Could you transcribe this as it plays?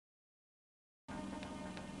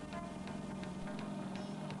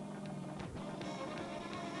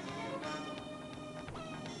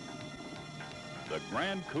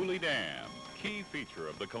Grand Coulee Dam, key feature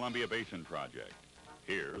of the Columbia Basin Project.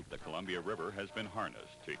 Here, the Columbia River has been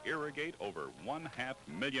harnessed to irrigate over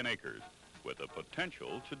 500,000 acres, with the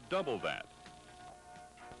potential to double that.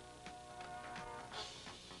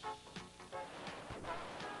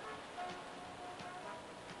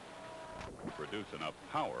 Produce enough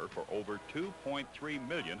power for over 2.3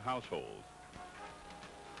 million households.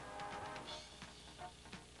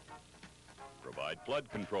 Provide flood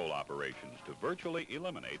control operations to virtually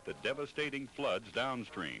eliminate the devastating floods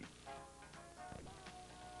downstream.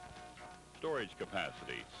 Storage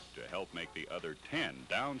capacity to help make the other 10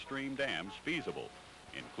 downstream dams feasible,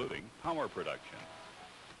 including power production.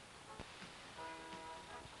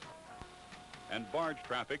 And barge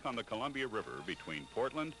traffic on the Columbia River between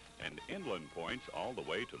Portland and inland points all the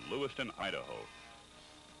way to Lewiston, Idaho.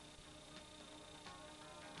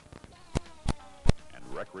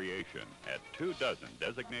 And recreation at 24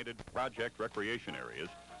 designated project recreation areas,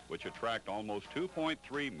 which attract almost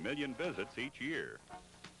 2.3 million visits each year.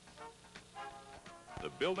 The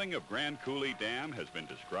building of Grand Coulee Dam has been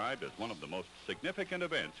described as one of the most significant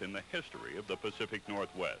events in the history of the Pacific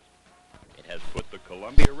Northwest. It has put the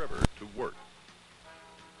Columbia River to work.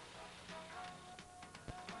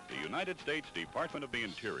 The United States Department of the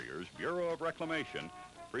Interior's Bureau of Reclamation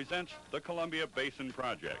presents the Columbia Basin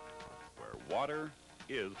Project, where water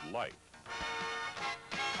is life.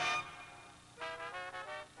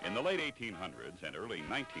 In the late 1800s and early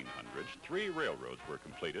 1900s, 3 railroads were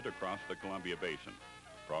completed across the Columbia Basin,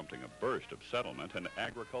 prompting a burst of settlement and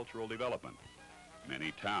agricultural development.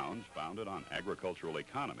 Many towns founded on agricultural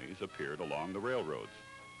economies appeared along the railroads.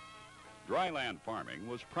 Dryland farming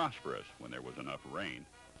was prosperous when there was enough rain,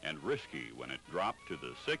 and risky when it dropped to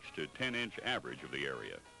the 6 to 10 inch average of the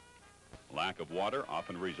area. Lack of water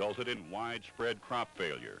often resulted in widespread crop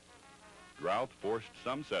failure. Drought forced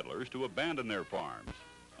some settlers to abandon their farms,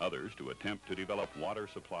 others to attempt to develop water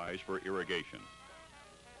supplies for irrigation.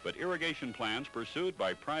 But irrigation plans pursued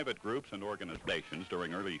by private groups and organizations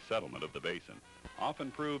during early settlement of the basin often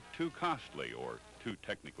proved too costly or too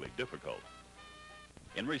technically difficult.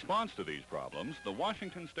 In response to these problems, the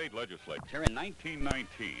Washington State Legislature in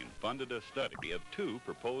 1919 funded a study of 2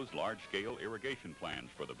 proposed large-scale irrigation plans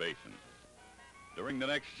for the basin. During the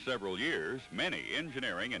next several years, many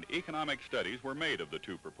engineering and economic studies were made of the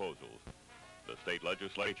 2 proposals. The state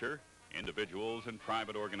legislature, individuals and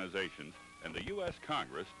private organizations, and the U.S.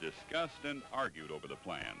 Congress discussed and argued over the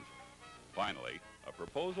plans. Finally, a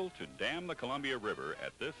proposal to dam the Columbia River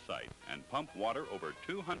at this site and pump water over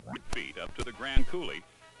 200 feet up to the Grand Coulee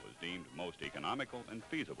was deemed most economical and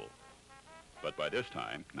feasible. But by this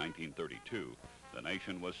time, 1932, the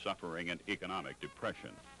nation was suffering an economic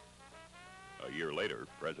depression. A year later,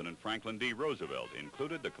 President Franklin D. Roosevelt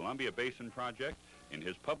included the Columbia Basin Project in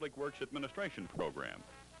his Public Works Administration program.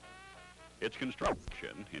 Its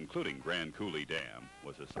construction, including Grand Coulee Dam,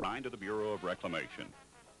 was assigned to the Bureau of Reclamation.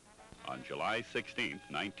 On July 16,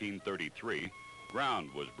 1933, ground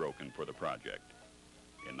was broken for the project.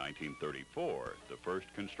 In 1934, the first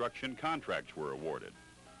construction contracts were awarded.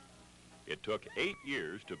 It took 8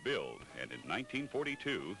 years to build, and in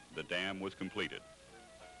 1942, the dam was completed.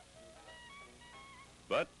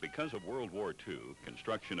 But because of World War II,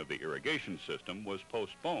 construction of the irrigation system was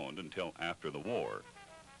postponed until after the war.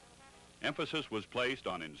 Emphasis was placed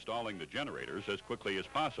on installing the generators as quickly as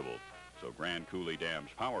possible, so Grand Coulee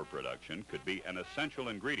Dam's power production could be an essential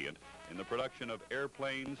ingredient in the production of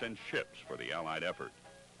airplanes and ships for the Allied effort.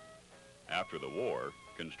 After the war,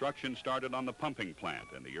 construction started on the pumping plant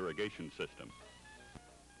and the irrigation system.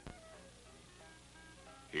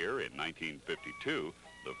 Here in 1952,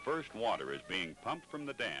 the first water is being pumped from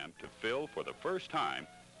the dam to fill for the first time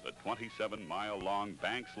the 27-mile-long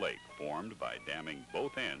Banks Lake formed by damming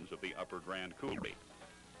both ends of the upper Grand Coulee.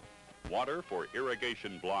 Water for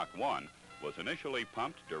Irrigation Block 1 was initially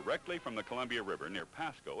pumped directly from the Columbia River near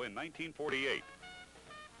Pasco in 1948.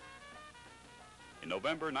 In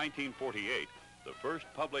November 1948, the first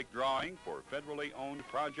public drawing for federally owned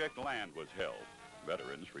project land was held.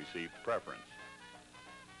 Veterans received preference.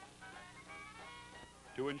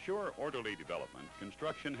 To ensure orderly development,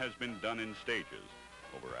 construction has been done in stages.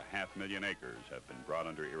 Over 500,000 acres have been brought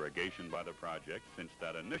under irrigation by the project since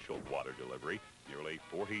that initial water delivery nearly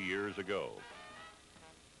 40 years ago.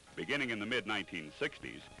 Beginning in the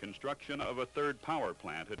mid-1960s, construction of a 3rd power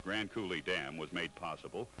plant at Grand Coulee Dam was made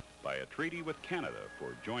possible by a treaty with Canada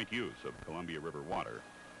for joint use of Columbia River water.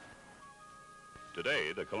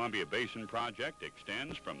 Today, the Columbia Basin Project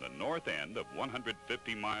extends from the north end of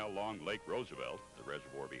 150-mile-long Lake Roosevelt, the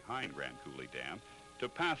reservoir behind Grand Coulee Dam, to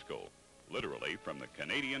Pasco, literally from the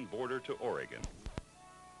Canadian border to Oregon.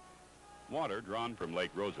 Water drawn from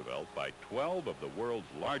Lake Roosevelt by 12 of the world's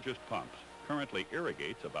largest pumps currently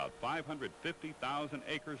irrigates about 550,000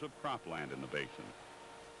 acres of cropland in the basin.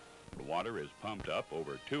 The water is pumped up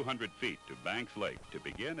over 200 feet to Banks Lake to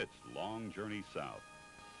begin its long journey south.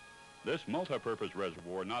 This multi-purpose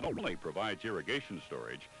reservoir not only provides irrigation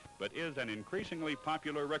storage, but is an increasingly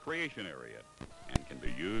popular recreation area and can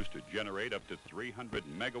be used to generate up to 300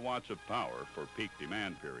 megawatts of power for peak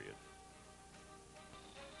demand periods.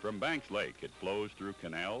 From Banks Lake, it flows through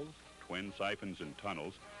canals, twin siphons and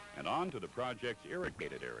tunnels, and on to the project's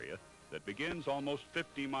irrigated area that begins almost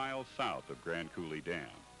 50 miles south of Grand Coulee Dam.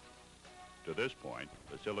 To this point,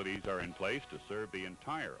 facilities are in place to serve the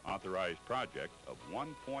entire authorized project of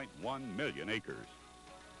 1.1 million acres.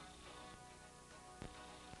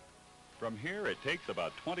 From here, it takes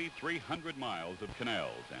about 2,300 miles of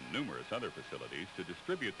canals and numerous other facilities to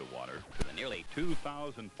distribute the water to the nearly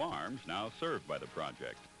 2,000 farms now served by the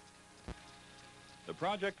project. The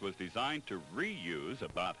project was designed to reuse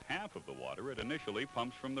about half of the water it initially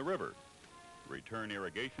pumps from the river. Return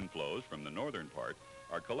irrigation flows from the northern part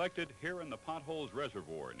are collected here in the Potholes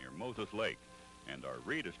Reservoir near Moses Lake and are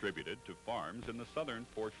redistributed to farms in the southern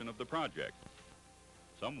portion of the project.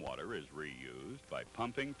 Some water is reused by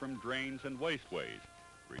pumping from drains and wasteways,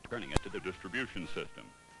 returning it to the distribution system.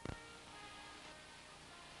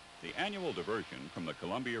 The annual diversion from the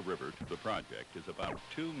Columbia River to the project is about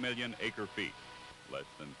 2 million acre-feet, less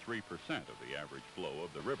than 3% of the average flow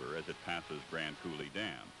of the river as it passes Grand Coulee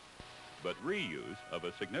Dam. But reuse of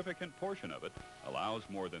a significant portion of it allows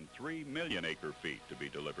more than 3 million acre-feet to be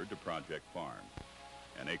delivered to project farms.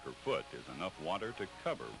 An acre-foot is enough water to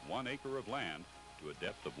cover 1 acre of land to a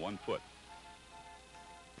depth of 1 foot.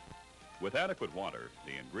 With adequate water,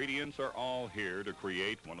 the ingredients are all here to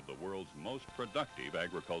create one of the world's most productive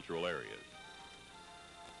agricultural areas.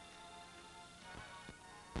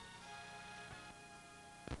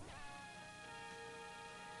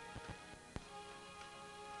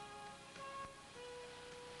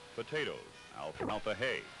 Potatoes, alfalfa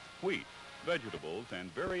hay, wheat, vegetables,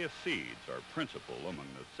 and various seeds are principal among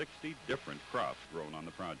the 60 different crops grown on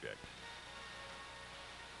the project.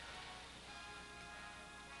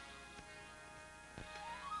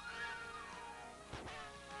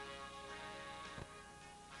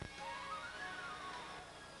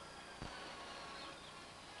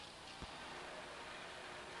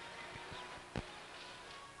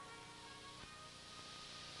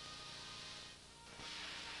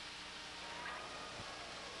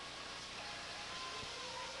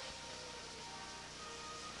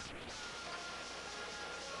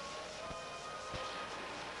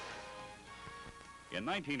 In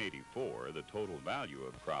 1984, the total value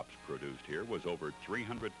of crops produced here was over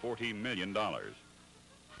 $340 million.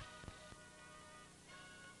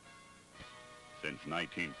 Since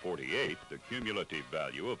 1948, the cumulative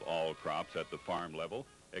value of all crops at the farm level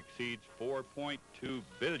exceeds $4.2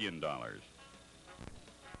 billion.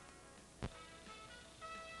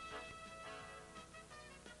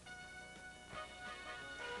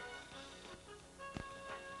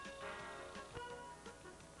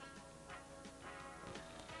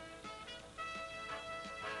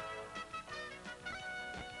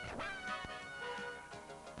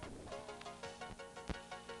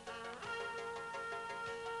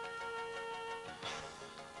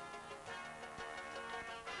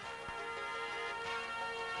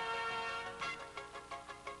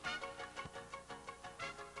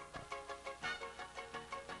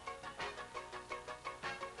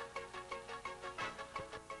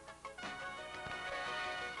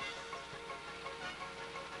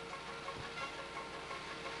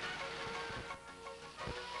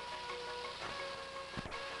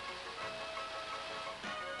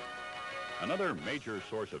 Another major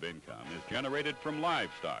source of income is generated from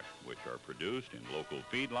livestock, which are produced in local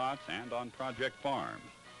feedlots and on project farms.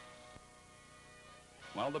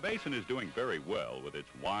 While the basin is doing very well with its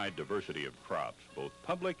wide diversity of crops, both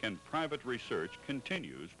public and private research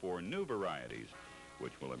continues for new varieties,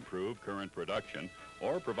 which will improve current production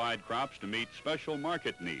or provide crops to meet special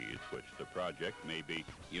market needs, which the project may be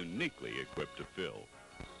uniquely equipped to fill.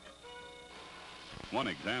 One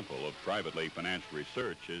example of privately financed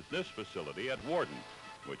research is this facility at Warden,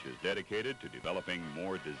 which is dedicated to developing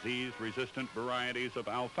more disease-resistant varieties of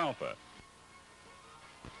alfalfa